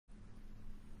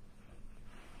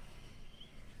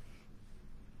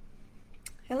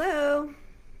Hello.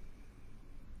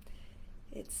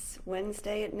 It's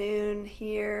Wednesday at noon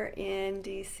here in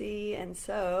DC, and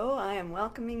so I am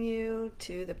welcoming you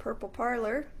to the Purple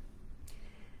Parlor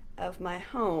of my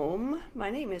home.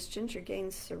 My name is Ginger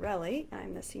Gaines Sorelli.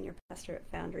 I'm the senior pastor at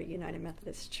Foundry United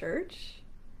Methodist Church.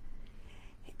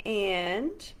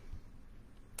 And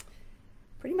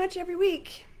pretty much every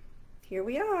week, here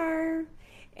we are.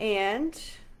 And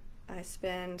I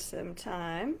spend some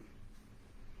time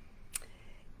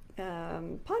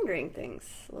pondering things,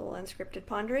 a little unscripted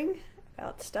pondering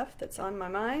about stuff that's on my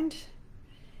mind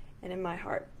and in my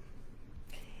heart.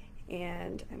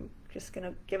 And I'm just going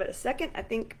to give it a second. I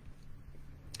think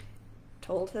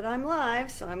told that I'm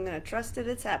live, so I'm going to trust that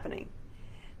it's happening.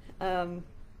 Let's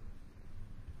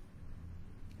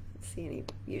see,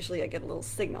 usually I get a little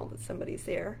signal that somebody's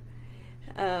there.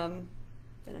 And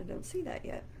I don't see that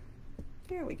yet.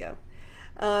 There we go.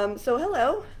 So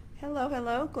hello.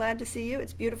 Hello. Glad to see you.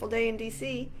 It's a beautiful day in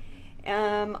DC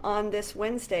on this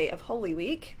Wednesday of Holy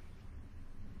Week.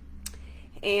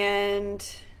 And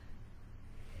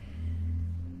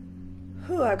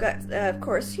I've got, of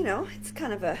course, it's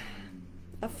kind of a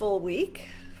full week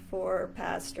for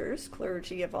pastors,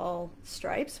 clergy of all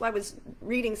stripes. So I was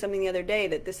reading something the other day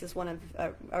that this is one of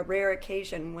a rare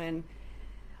occasion when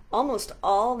almost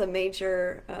all the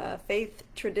major faith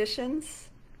traditions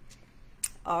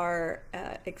are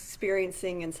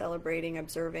experiencing and celebrating,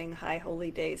 observing high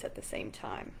holy days at the same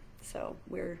time. So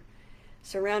we're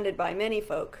surrounded by many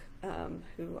folk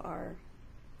who are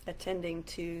attending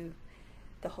to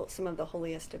some of the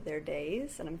holiest of their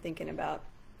days, and I'm thinking about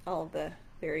all the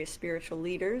various spiritual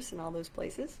leaders in all those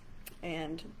places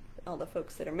and all the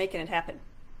folks that are making it happen.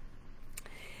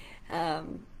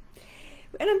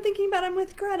 And I'm thinking about them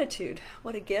with gratitude.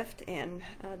 What a gift and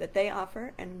that they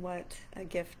offer, and what a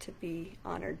gift to be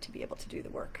honored to be able to do the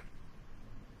work.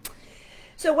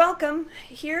 So welcome.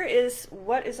 Here is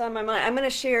what is on my mind. I'm going to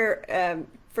share,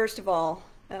 first of all,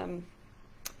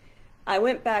 I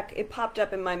went back, it popped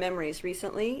up in my memories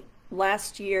recently,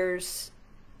 last year's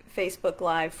Facebook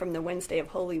Live from the Wednesday of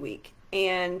Holy Week.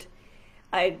 And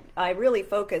I really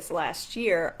focused last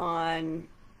year on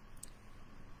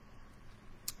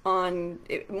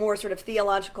more sort of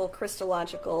theological,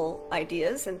 Christological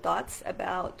ideas and thoughts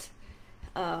about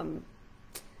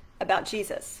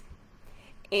Jesus.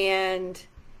 And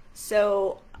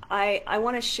so I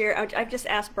want to share, I've just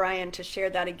asked Brian to share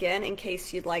that again in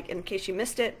case you'd like, in case you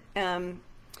missed it. I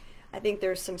think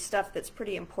there's some stuff that's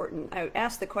pretty important. I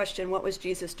asked the question, what was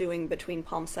Jesus doing between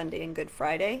Palm Sunday and Good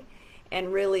Friday?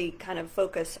 And really kind of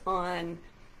focus on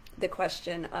the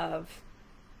question of,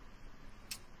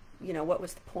 what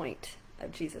was the point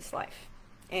of Jesus' life?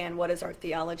 And what does our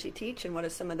theology teach? And what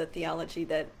is some of the theology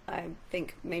that I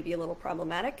think may be a little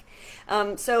problematic?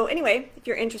 So anyway, if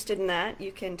you're interested in that,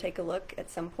 you can take a look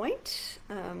at some point.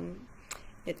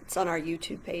 It's on our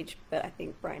YouTube page, but I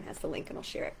think Brian has the link and I'll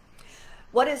share it.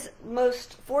 What is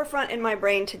most forefront in my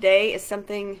brain today is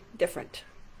something different.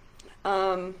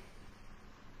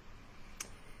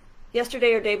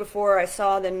 Yesterday or day before, I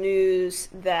saw the news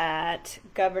that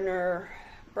Governor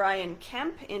Brian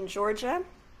Kemp in Georgia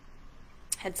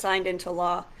had signed into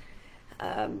law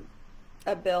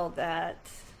a bill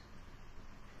that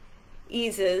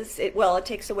eases it. Well, it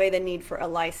takes away the need for a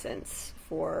license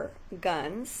for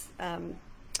guns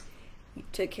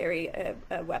to carry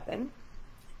a weapon,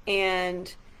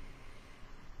 and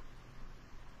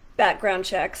background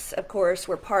checks, of course,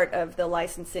 were part of the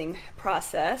licensing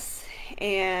process.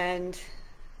 And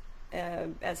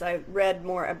as I read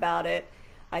more about it,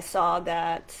 I saw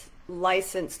that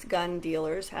licensed gun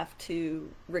dealers have to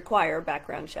require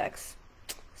background checks,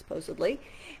 supposedly.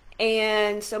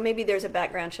 And so maybe there's a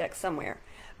background check somewhere.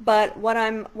 But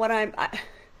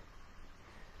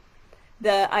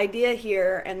the idea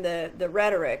here and the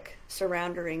rhetoric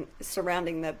surrounding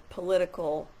the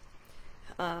political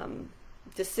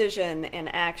decision and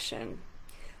action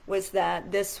was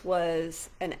that this was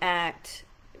an act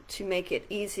to make it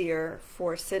easier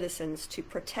for citizens to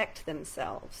protect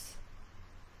themselves,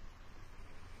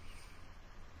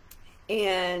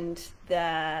 and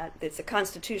that it's a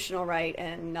constitutional right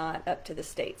and not up to the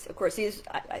states. Of course,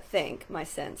 I think my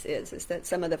sense is that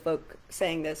some of the folk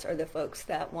saying this are the folks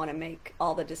that want to make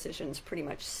all the decisions pretty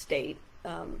much state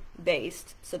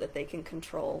based so that they can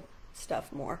control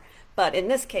stuff more. But in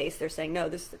this case, they're saying, no,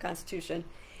 this is the Constitution,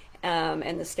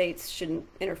 and the states shouldn't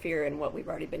interfere in what we've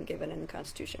already been given in the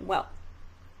Constitution. Well,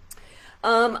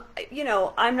 I'm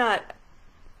not,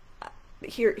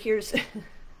 here's,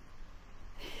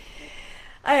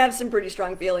 I have some pretty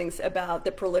strong feelings about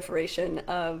the proliferation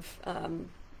of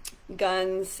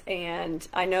guns, and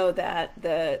I know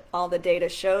that all the data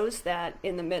shows that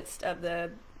in the midst of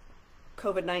the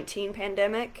COVID-19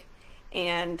 pandemic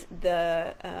and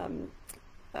the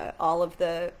all of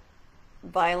the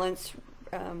violence,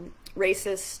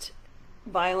 racist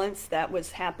violence that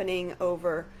was happening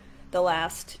over the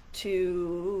last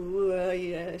 2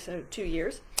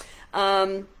 years,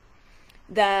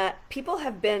 that people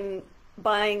have been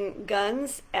buying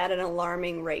guns at an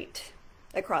alarming rate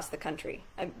across the country.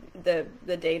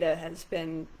 The data has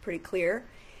been pretty clear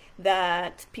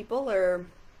that people are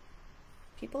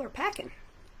packing,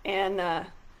 and a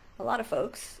lot of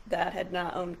folks that had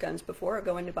not owned guns before are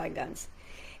going to buy guns.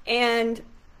 And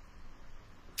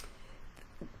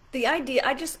the idea,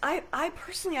 I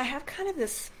personally, I have kind of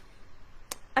this,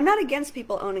 I'm not against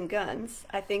people owning guns.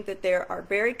 I think that there are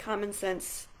very common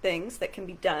sense things that can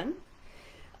be done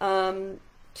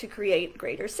to create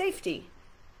greater safety.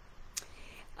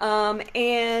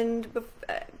 And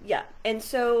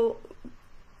so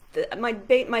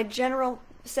my general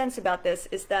sense about this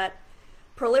is that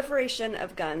proliferation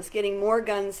of guns, getting more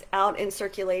guns out in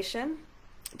circulation,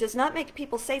 does not make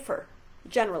people safer,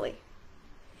 generally.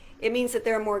 It means that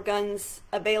there are more guns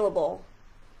available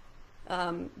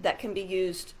that can be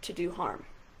used to do harm.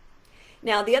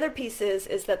 Now, the other piece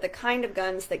is that the kind of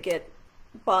guns that get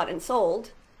bought and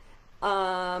sold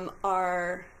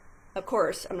are, of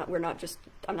course, I'm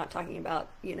not talking about,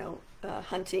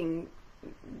 hunting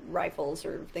rifles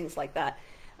or things like that,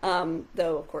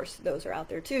 though of course those are out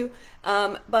there too.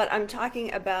 But I'm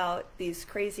talking about these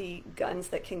crazy guns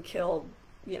that can kill,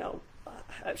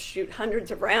 shoot hundreds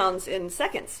of rounds in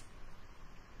seconds.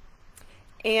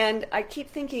 And I keep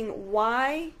thinking,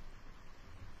 why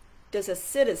does a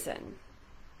citizen,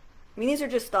 I mean, these are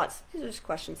just thoughts, these are just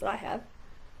questions that I have.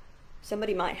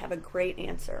 Somebody might have a great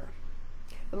answer.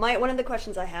 But one of the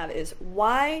questions I have is,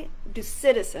 why do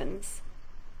citizens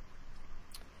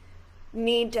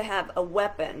need to have a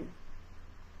weapon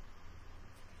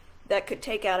that could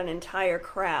take out an entire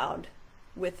crowd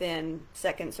within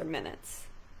seconds or minutes?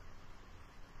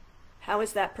 How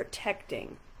is that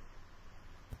protecting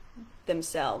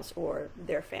themselves or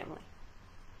their family?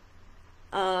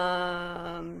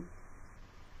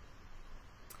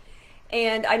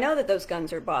 And I know that those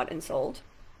guns are bought and sold.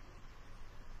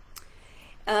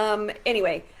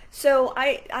 Anyway, so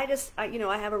I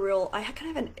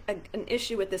kind of an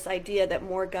issue with this idea that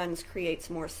more guns creates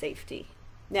more safety.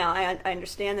 Now, I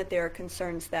understand that there are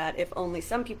concerns that if only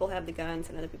some people have the guns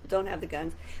and other people don't have the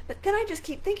guns, but then I just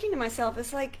keep thinking to myself,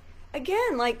 it's like,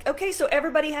 again, like, okay, so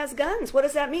everybody has guns. What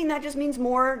does that mean? That just means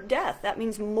more death. That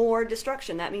means more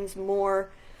destruction. That means more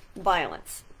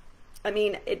violence. I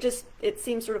mean, it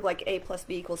seems sort of like A plus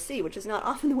B equals C, which is not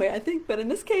often the way I think, but in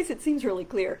this case it seems really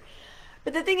clear.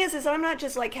 But the thing is I'm not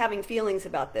just like having feelings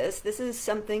about this. This is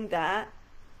something that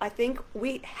I think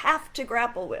we have to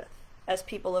grapple with as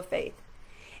people of faith.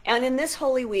 And in this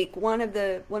Holy Week, one of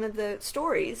the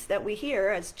stories that we hear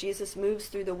as Jesus moves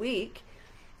through the week,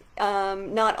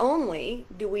 not only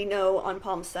do we know on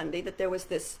Palm Sunday that there was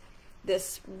this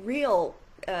real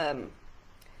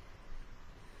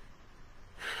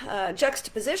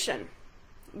juxtaposition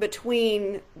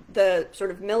between the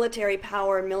sort of military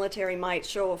power and military might,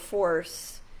 show of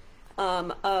force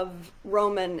of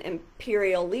Roman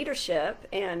imperial leadership,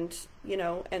 and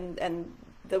and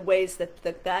the ways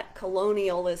that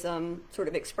colonialism sort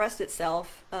of expressed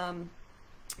itself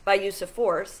by use of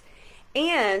force,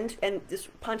 and this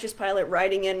Pontius Pilate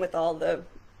riding in with all the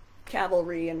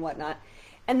cavalry and whatnot.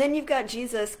 And then you've got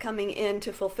Jesus coming in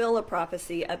to fulfill a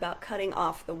prophecy about cutting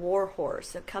off the war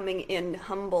horse, of coming in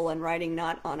humble and riding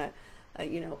not on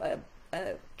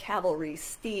a cavalry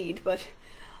steed, but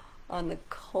on the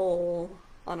foal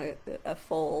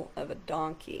of a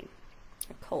donkey,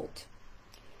 a colt.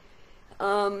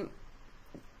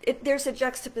 There's a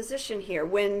juxtaposition here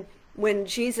when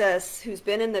Jesus, who's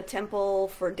been in the temple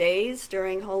for days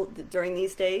during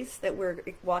these days that we're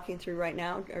walking through right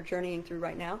now, or journeying through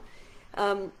right now.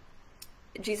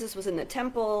 Jesus was in the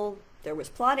temple, there was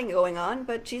plotting going on,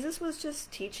 but Jesus was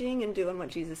just teaching and doing what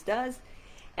Jesus does.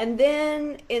 And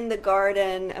then in the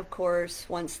garden, of course,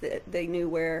 once they knew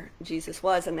where Jesus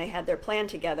was and they had their plan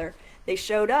together, they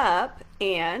showed up,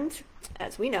 and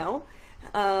as we know,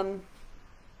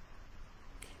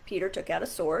 Peter took out a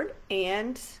sword,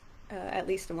 and at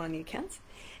least in one of the accounts,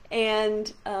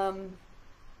 and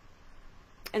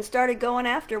started going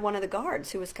after one of the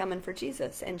guards who was coming for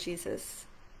Jesus, and Jesus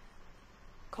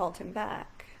called him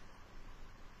back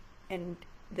and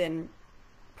then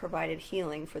provided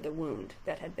healing for the wound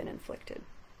that had been inflicted.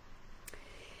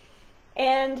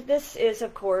 And this is,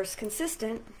 of course,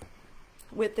 consistent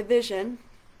with the vision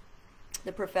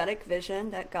the prophetic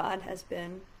vision that God has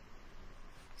been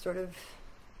sort of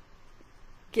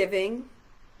giving,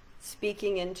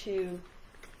 speaking into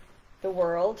the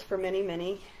world for many,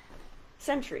 many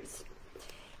centuries.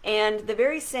 And the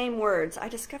very same words I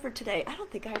discovered today, I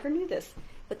don't think I ever knew this,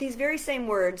 but these very same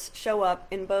words show up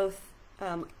in both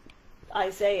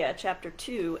Isaiah chapter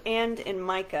 2 and in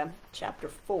Micah chapter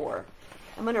 4.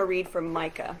 I'm going to read from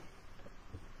Micah.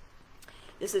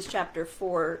 This is chapter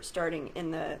 4, starting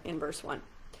in verse 1.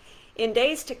 In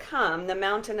days to come, the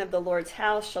mountain of the Lord's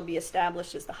house shall be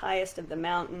established as the highest of the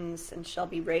mountains, and shall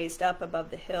be raised up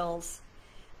above the hills.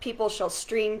 People shall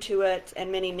stream to it,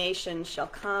 and many nations shall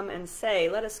come and say,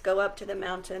 let us go up to the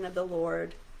mountain of the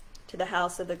Lord, to the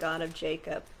house of the God of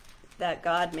Jacob, that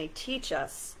God may teach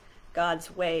us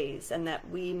God's ways, and that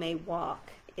we may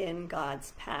walk in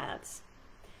God's paths.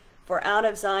 For out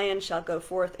of Zion shall go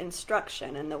forth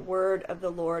instruction, and the word of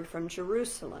the Lord from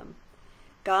Jerusalem.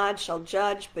 God shall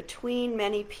judge between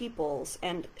many peoples,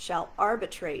 and shall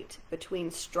arbitrate between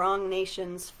strong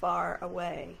nations far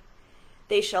away.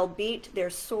 They shall beat their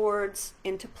swords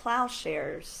into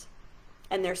plowshares,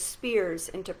 and their spears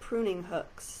into pruning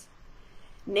hooks.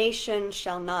 Nation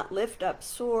shall not lift up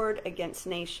sword against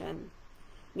nation,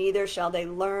 neither shall they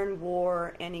learn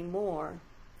war any more.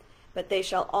 But they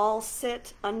shall all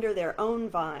sit under their own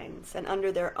vines and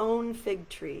under their own fig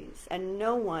trees, and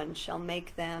no one shall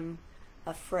make them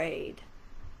afraid.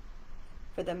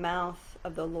 For the mouth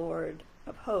of the Lord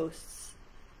of hosts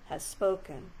has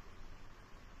spoken.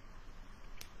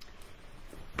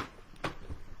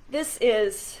 This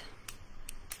is,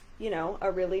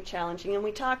 a really challenging, and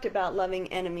we talked about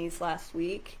loving enemies last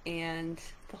week and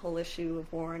the whole issue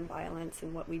of war and violence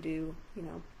and what we do,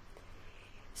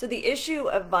 So the issue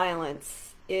of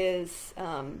violence is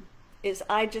I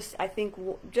think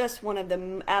just one of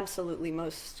the absolutely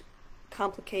most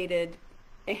complicated,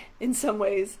 in some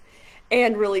ways,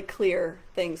 and really clear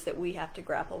things that we have to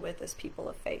grapple with as people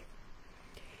of faith.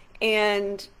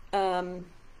 And and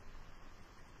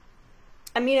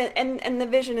the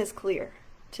vision is clear,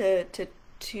 to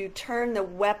turn the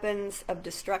weapons of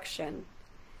destruction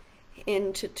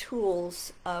into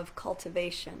tools of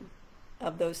cultivation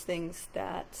of those things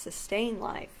that sustain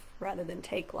life rather than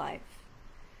take life.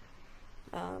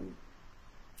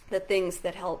 The things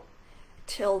that help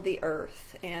till the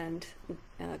earth and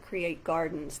create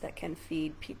gardens that can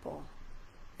feed people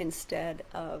instead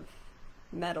of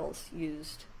metals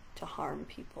used to harm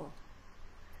people.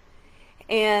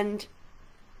 And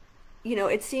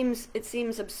it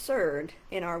seems absurd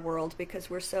in our world because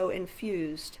we're so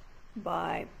infused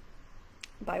by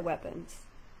weapons,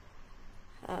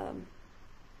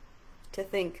 to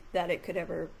think that it could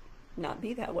ever not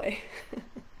be that way.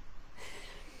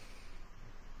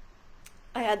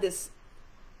 I had this,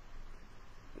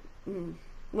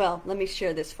 well, let me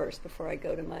share this first before I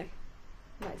go to my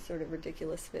sort of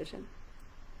ridiculous vision.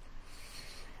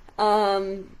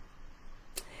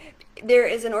 There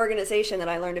is an organization that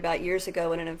I learned about years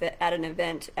ago at an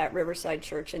event at Riverside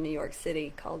Church in New York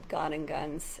City called God and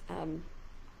Guns.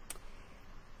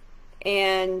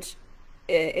 And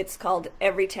it's called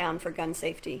Every Town for Gun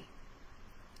Safety.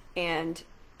 And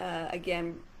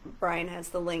again, Brian has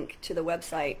the link to the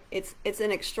website. It's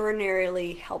an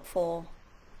extraordinarily helpful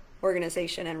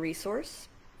organization and resource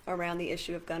around the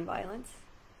issue of gun violence.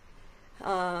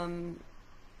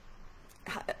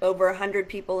 Over 100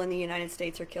 people in the United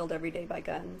States are killed every day by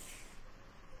guns.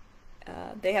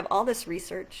 They have all this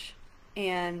research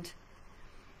and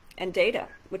data,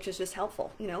 which is just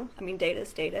helpful. Data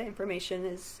is data. Information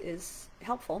is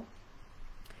helpful.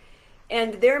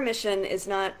 And their mission is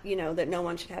not, that no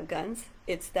one should have guns.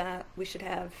 It's that we should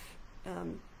have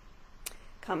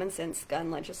common sense gun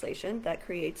legislation that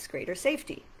creates greater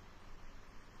safety.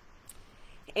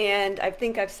 And I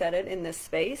think I've said it in this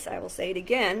space. I will say it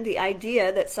again. The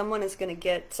idea that someone is going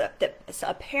to that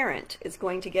a parent is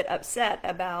going to get upset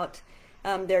about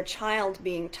their child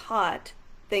being taught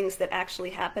things that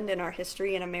actually happened in our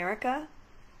history in America,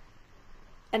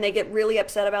 and they get really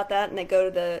upset about that, and they go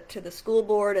to the school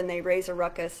board and they raise a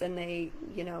ruckus and they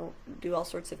do all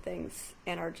sorts of things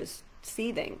and are just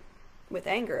seething with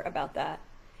anger about that,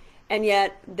 and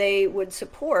yet they would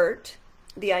support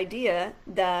the idea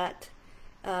that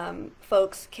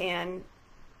folks can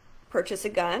purchase a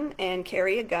gun and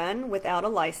carry a gun without a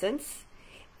license,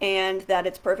 and that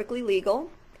it's perfectly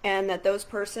legal, and that those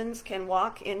persons can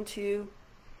walk into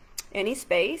any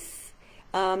space,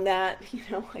 that,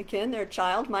 again, their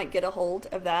child might get a hold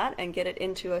of that and get it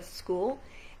into a school,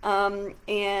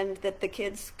 and that the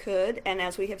kids could, and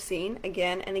as we have seen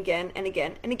again and again and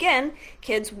again and again,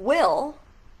 kids will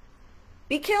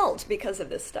be killed because of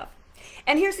this stuff.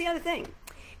 And here's the other thing,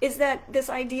 is that this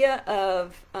idea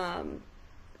of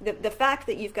the fact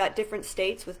that you've got different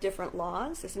states with different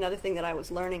laws is another thing that I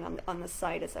was learning on the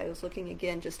site as I was looking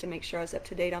again just to make sure I was up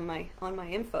to date on my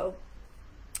info.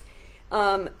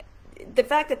 The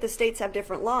fact that the states have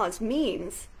different laws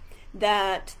means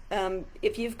that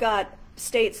if you've got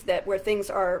states where things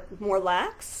are more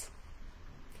lax,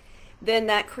 then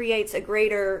that creates a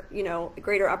greater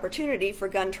opportunity for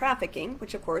gun trafficking,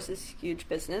 which of course is huge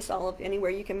business, anywhere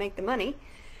you can make the money.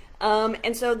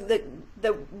 And so the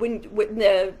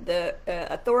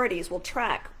authorities will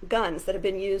track guns that have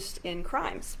been used in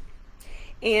crimes.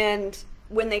 And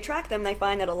when they track them, they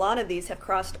find that a lot of these have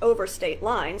crossed over state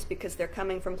lines because they're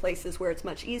coming from places where it's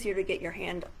much easier to get your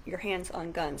hands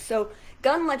on guns. So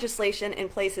gun legislation in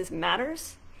places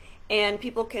matters, and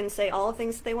people can say all the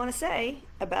things they want to say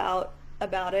about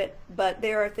it, but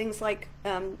there are things like,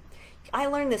 I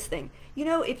learned this thing.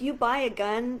 If you buy a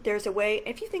gun, there's a way,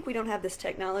 if you think we don't have this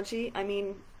technology, I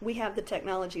mean, we have the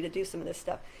technology to do some of this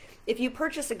stuff. If you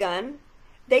purchase a gun,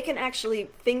 they can actually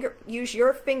use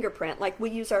your fingerprint, like we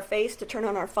use our face to turn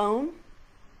on our phone.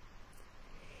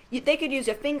 They could use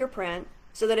a fingerprint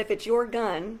so that if it's your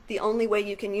gun, the only way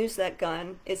you can use that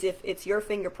gun is if it's your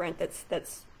fingerprint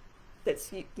that's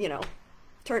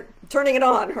turning it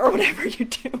on or whatever you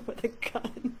do with a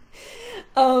gun.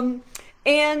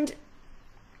 And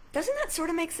doesn't that sort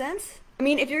of make sense? I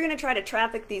mean, if you're going to try to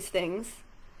traffic these things,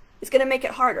 it's going to make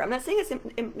it harder. I'm not saying it's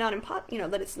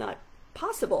that it's not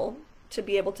possible to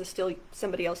be able to still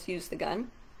somebody else use the gun,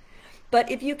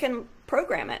 but if you can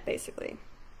program it basically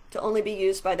to only be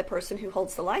used by the person who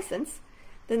holds the license,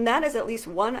 then that is at least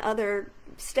one other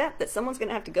step that someone's going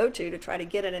to have to go to try to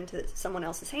get it into someone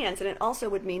else's hands. And it also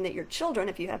would mean that your children,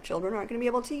 if you have children, aren't going to be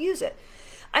able to use it.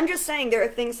 I'm just saying there are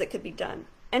things that could be done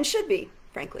and should be,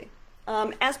 frankly.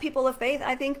 As people of faith,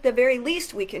 I think the very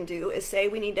least we can do is say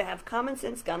we need to have common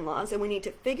sense gun laws, and we need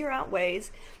to figure out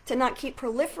ways to not keep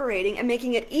proliferating and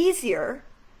making it easier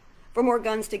for more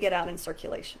guns to get out in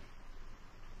circulation.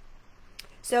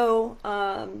 So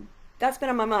that's been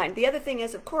on my mind. The other thing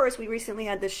is, of course, we recently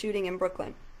had this shooting in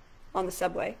Brooklyn on the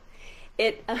subway.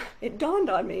 It dawned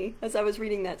on me as I was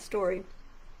reading that story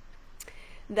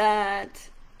that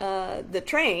the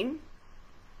train,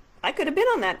 I could have been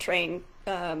on that train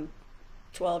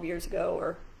 12 years ago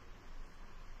or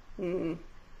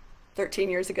 13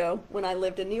 years ago when I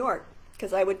lived in New York,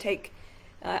 because I would take,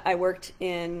 I worked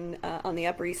on the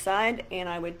Upper East Side, and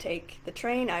I would take the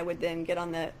train. I would then get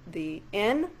on the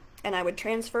N, and I would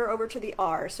transfer over to the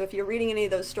R. So if you're reading any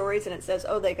of those stories and it says,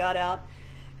 oh, they got out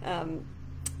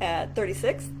at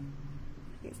 36, I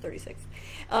think it's 36,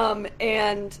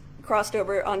 and crossed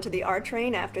over onto the R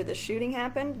train after the shooting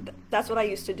happened, that's what I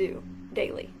used to do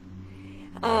daily.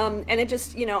 And it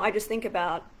just, I just think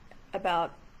about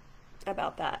that.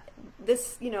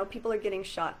 This, people are getting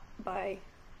shot by,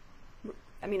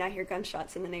 I mean, I hear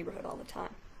gunshots in the neighborhood all the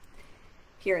time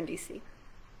here in DC.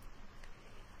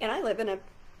 And I live in a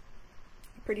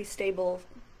pretty stable,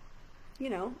 I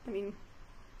mean,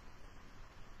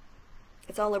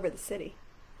 it's all over the city,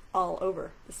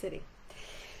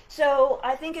 So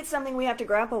I think it's something we have to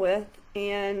grapple with,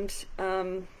 and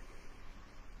a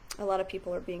lot of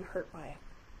people are being hurt by it.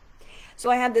 So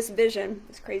I had this vision,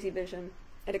 this crazy vision.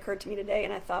 It occurred to me today,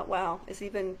 and I thought, wow,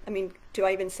 do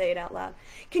I even say it out loud?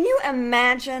 Can you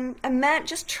imagine,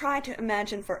 just try to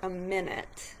imagine for a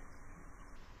minute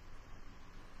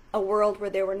a world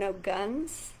where there were no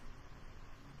guns?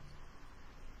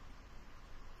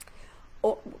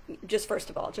 Oh, just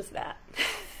first of all, just that.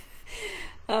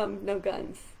 No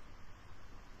guns.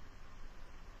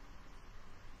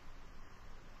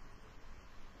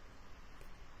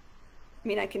 I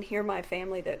mean, I can hear my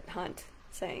family that hunt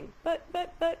saying, but,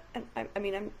 and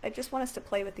I just want us to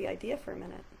play with the idea for a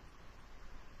minute.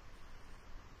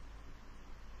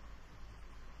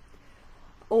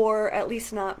 Or at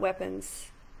least not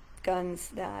guns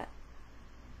that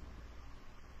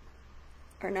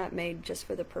are not made just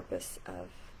for the purpose of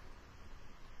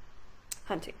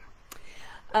hunting.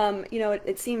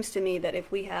 It seems to me that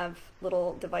if we have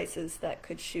little devices that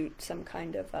could shoot some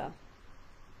kind of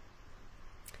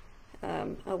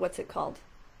what's it called?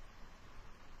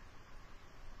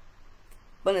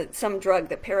 Some drug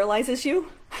that paralyzes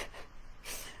you,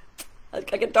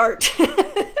 like a dart.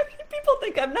 People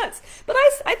think I'm nuts, but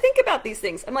I think about these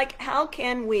things. I'm like, how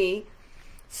can we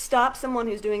stop someone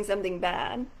who's doing something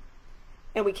bad,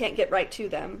 and we can't get right to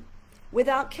them,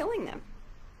 without killing them?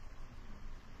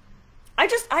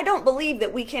 I don't believe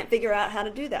that we can't figure out how to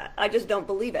do that. I just don't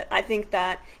believe it. I think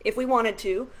that if we wanted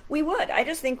to, we would. I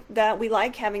just think that we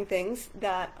like having things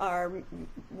that are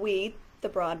the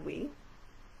broad we,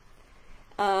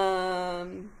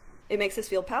 It makes us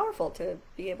feel powerful to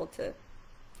be able to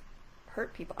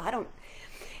hurt people.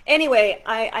 Anyway,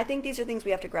 I think these are things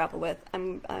we have to grapple with.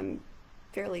 I'm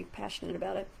fairly passionate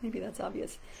about it. Maybe that's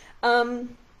obvious.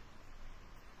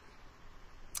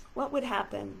 What would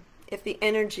happen if the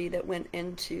energy that went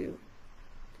into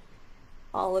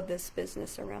all of this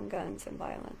business around guns and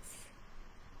violence,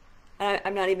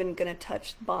 I'm not even going to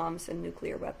touch bombs and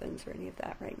nuclear weapons or any of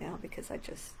that right now, because I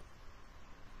just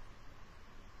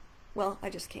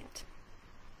can't.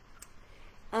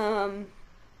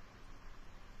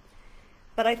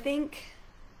 But I think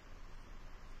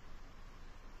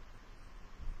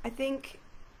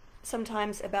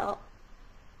sometimes about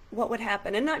what would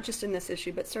happen, and not just in this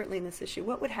issue, but certainly in this issue,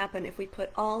 what would happen if we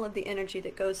put all of the energy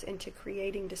that goes into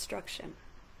creating destruction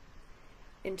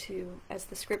into, as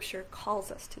the scripture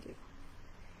calls us to do,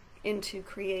 into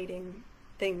creating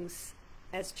things,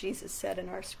 as Jesus said in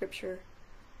our scripture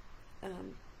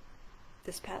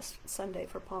this past Sunday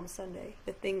for Palm Sunday,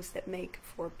 the things that make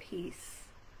for peace.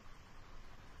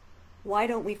 Why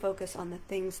don't we focus on the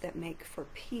things that make for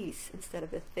peace instead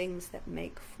of the things that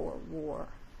make for war?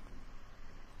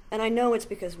 And I know it's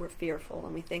because we're fearful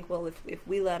and we think, well, if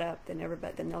we let up, then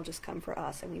they'll just come for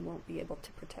us and we won't be able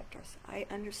to protect ourselves. I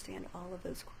understand all of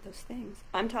those things.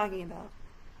 I'm talking about,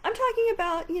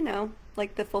 you know,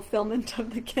 like the fulfillment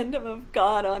of the kingdom of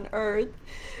God on earth,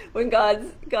 when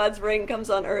God's reign comes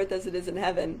on earth as it is in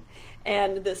heaven,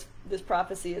 and this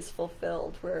prophecy is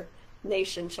fulfilled, where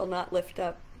nation shall not lift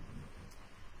up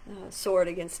sword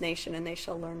against nation, and they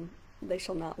shall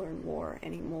not learn war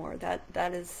anymore.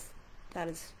 That is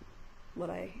what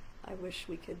I wish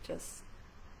we could just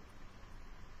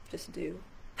do.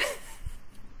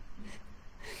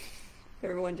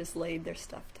 Everyone just laid their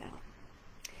stuff down.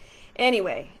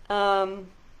 Anyway,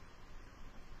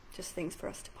 just things for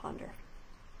us to ponder.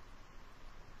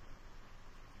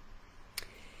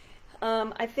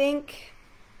 I think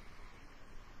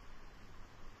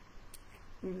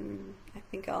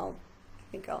I'll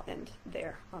end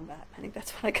there on that. I think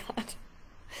that's what I got.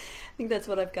 I think that's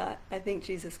what I've got. I think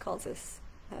Jesus calls us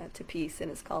to peace, and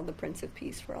is called the Prince of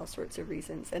Peace for all sorts of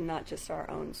reasons, and not just our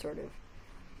own sort of,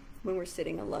 when we're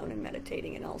sitting alone and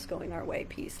meditating and all's going our way,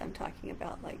 peace. I'm talking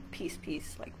about like peace,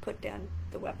 like put down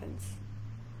the weapons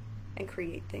and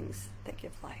create things that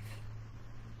give life.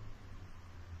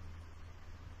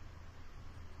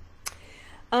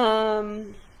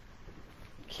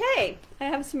 Okay, I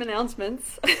have some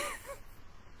announcements.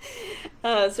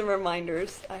 Some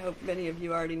reminders. I hope many of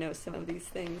you already know some of these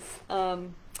things.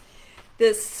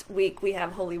 This week we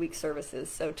have Holy Week services,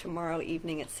 so tomorrow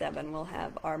evening at 7 we'll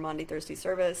have our Maundy Thursday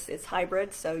service. It's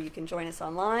hybrid, so you can join us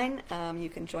online, you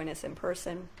can join us in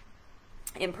person.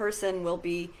 In person will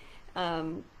be,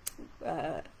 well,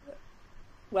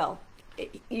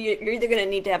 you're either going to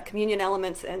need to have communion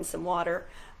elements and some water,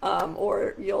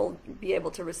 or you'll be able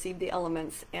to receive the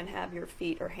elements and have your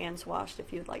feet or hands washed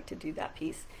if you'd like to do that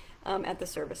piece at the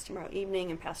service tomorrow evening,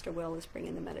 and Pastor Will is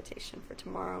bringing the meditation for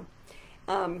tomorrow.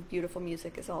 Beautiful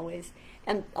music as always.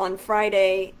 And on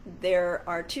Friday there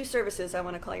are 2 services I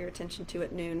want to call your attention to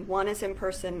at noon. One is in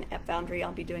person at Foundry.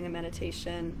 I'll be doing a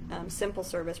meditation, simple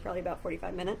service, probably about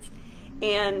 45 minutes.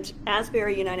 And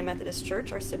Asbury United Methodist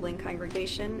Church, our sibling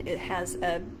congregation, it has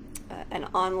an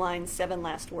online 7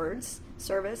 Last Words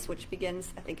service, which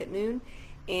begins I think at noon.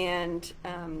 And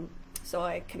so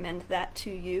I commend that to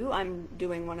you. I'm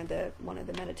doing one of the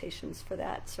meditations for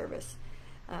that service.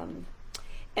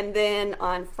 And then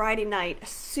on Friday night, a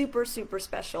super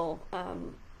special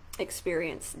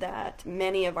experience that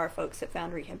many of our folks at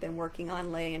Foundry have been working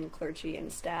on, lay and clergy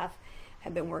and staff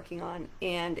have been working on.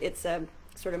 And it's a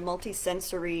sort of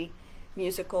multi-sensory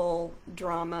musical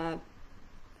drama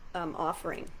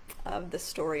offering of the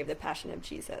story of the Passion of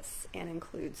Jesus, and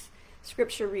includes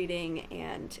scripture reading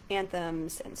and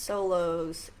anthems and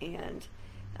solos and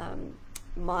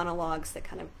monologues that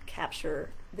kind of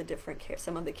capture the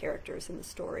some of the characters in the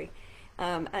story.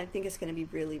 I think it's going to be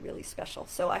really special.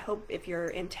 So I hope if you're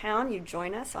in town, you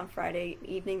join us on Friday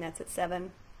evening. That's at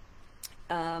 7,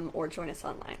 or join us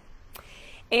online.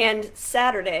 And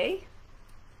Saturday,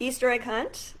 Easter egg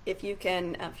hunt. If you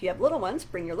can, if you have little ones,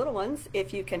 bring your little ones.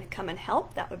 If you can come and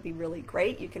help, that would be really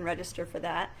great. You can register for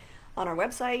that on our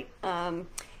website.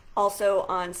 Also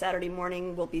on Saturday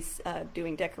morning, we'll be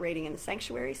doing decorating in the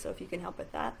sanctuary, so if you can help with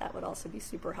that, that would also be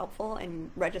super helpful, and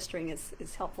registering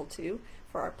is helpful too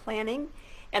for our planning.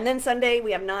 And then Sunday,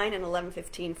 we have 9 and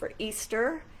 11:15 for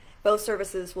Easter. Both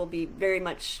services will be very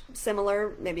much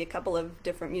similar, maybe a couple of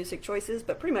different music choices,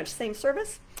 but pretty much same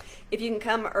service. If you can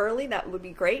come early, that would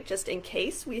be great, just in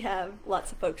case we have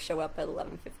lots of folks show up at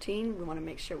 11:15. We want to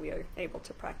make sure we are able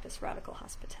to practice radical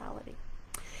hospitality.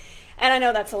 And I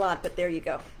know that's a lot, but there you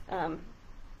go.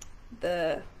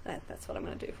 That's what I'm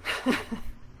going to do.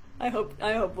 I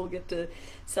hope we'll get to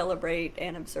celebrate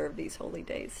and observe these holy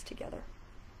days together.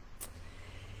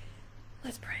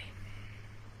 Let's pray.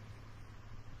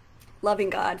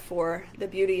 Loving God, for the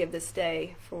beauty of this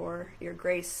day, for your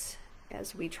grace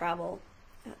as we travel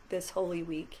this holy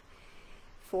week,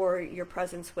 for your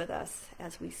presence with us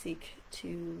as we seek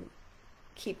to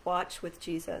keep watch with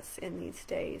Jesus in these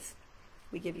days.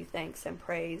 We give you thanks and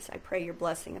praise. I pray your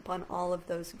blessing upon all of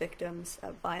those victims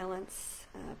of violence,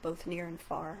 both near and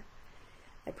far.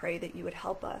 I pray that you would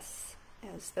help us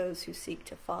as those who seek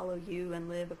to follow you and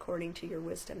live according to your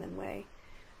wisdom and way,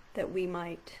 that we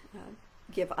might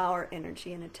give our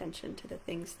energy and attention to the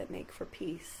things that make for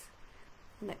peace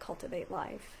and that cultivate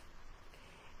life.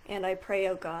 And I pray,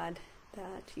 oh God,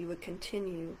 that you would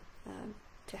continue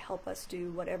to help us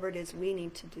do whatever it is we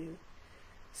need to do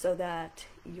so that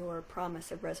your promise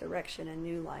of resurrection and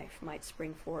new life might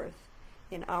spring forth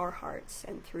in our hearts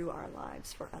and through our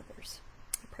lives for others.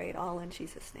 I pray it all in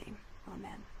Jesus' name.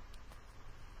 Amen.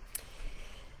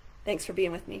 Thanks for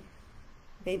being with me.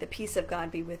 May the peace of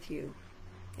God be with you.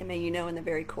 And may you know in the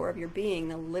very core of your being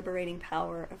the liberating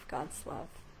power of God's love.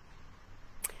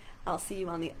 I'll see you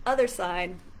on the other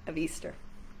side of Easter.